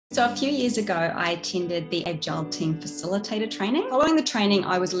So a few years ago, I attended the Agile team Facilitator training. Following the training,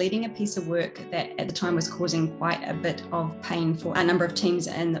 I was leading a piece of work that at the time was causing quite a bit of pain for a number of teams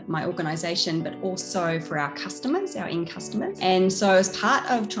in my organization, but also for our customers, our end customers. And so as part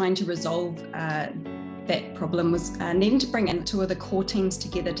of trying to resolve that problem was needing to bring in two of the core teams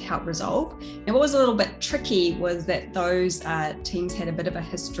together to help resolve. And what was a little bit tricky was that those teams had a bit of a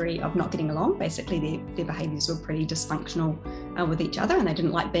history of not getting along. Basically, their behaviours were pretty dysfunctional with each other, and they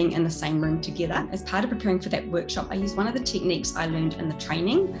didn't like being in the same room together. As part of preparing for that workshop, I used one of the techniques I learned in the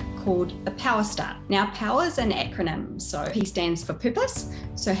training called the POWER STAR. Now, POWER is an acronym. So P stands for purpose.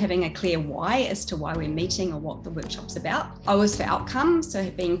 So having a clear why as to why we're meeting or what the workshop's about. O is for outcome. So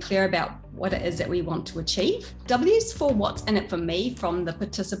being clear about what it is that we want to achieve. W is for what's in it for me from the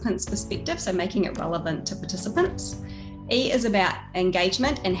participant's perspective, so making it relevant to participants. E is about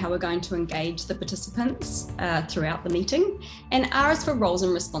engagement and how we're going to engage the participants throughout the meeting. And R is for roles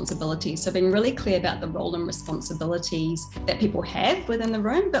and responsibilities, so being really clear about the role and responsibilities that people have within the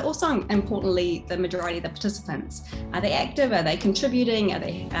room, but also importantly, the majority of the participants. Are they active? Are they contributing? Are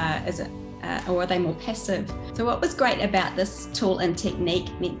they, or are they more passive? So what was great about this tool and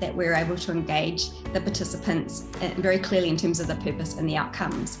technique meant that we were able to engage the participants very clearly in terms of the purpose and the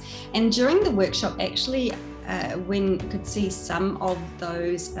outcomes. And during the workshop, actually, when you could see some of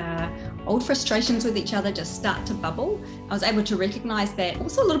those old frustrations with each other just start to bubble, I was able to recognize that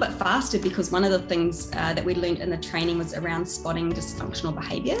also a little bit faster, because one of the things that we learned in the training was around spotting dysfunctional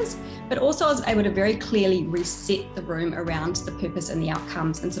behaviors, but also I was able to very clearly reset the room around the purpose and the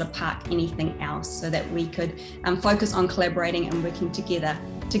outcomes and sort of park anything else so that we could focus on collaborating and working together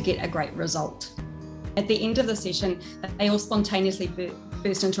to get a great result. At the end of the session, they all spontaneously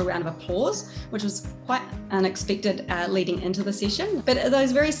burst into a round of applause, which was quite unexpected leading into the session. But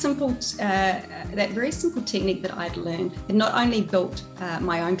those very simple, that very simple technique that I'd learned, it not only built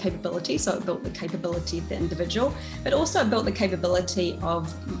my own capability, so it built the capability of the individual, but also built the capability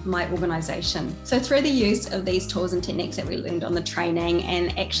of my organisation. So through the use of these tools and techniques that we learned on the training,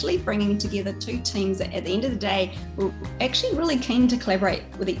 and actually bringing together two teams that at the end of the day were actually really keen to collaborate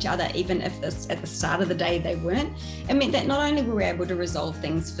with each other, even if at the start of the day they weren't, it meant that not only were we able to resolve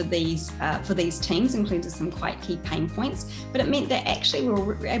things for these teams, including some quite key pain points, but it meant that actually we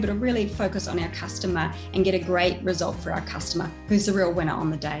were able to really focus on our customer and get a great result for our customer, who's the real winner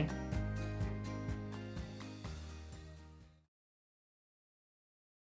on the day.